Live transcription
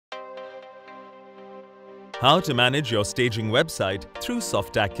How to manage your staging website through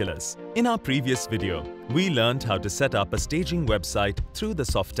Softaculous. In our previous video, we learned how to set up a staging website through the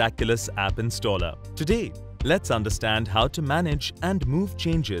Softaculous app installer. Today, let's understand how to manage and move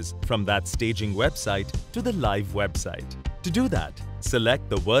changes from that staging website to the live website. To do that, select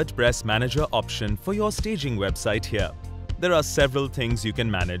the WordPress Manager option for your staging website here. There are several things you can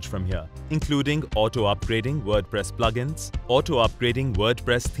manage from here, including auto-upgrading WordPress plugins, auto-upgrading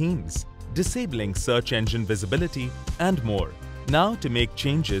WordPress themes, disabling search engine visibility, and more. Now, to make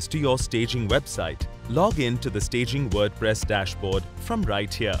changes to your staging website, log in to the Staging WordPress dashboard from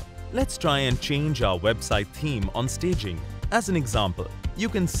right here. Let's try and change our website theme on staging. As an example, you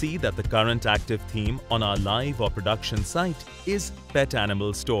can see that the current active theme on our live or production site is Pet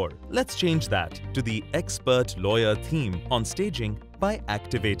Animal Store. Let's change that to the Expert Lawyer theme on staging by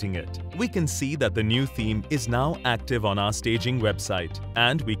activating it. We can see that the new theme is now active on our staging website,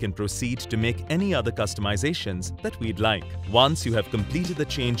 and we can proceed to make any other customizations that we'd like. Once you have completed the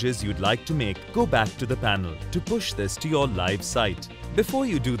changes you'd like to make, go back to the panel to push this to your live site. Before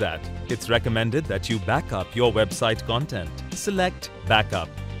you do that, it's recommended that you back up your website content. Select Backup.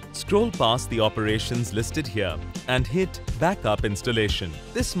 Scroll past the operations listed here and hit Backup Installation.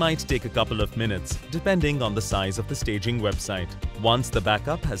 This might take a couple of minutes depending on the size of the staging website. Once the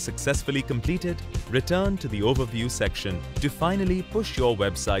backup has successfully completed, return to the Overview section to finally push your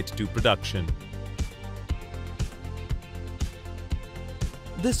website to production.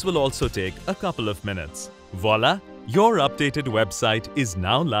 This will also take a couple of minutes. Voila! Your updated website is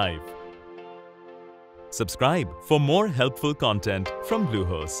now live. Subscribe for more helpful content from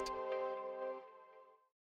Bluehost.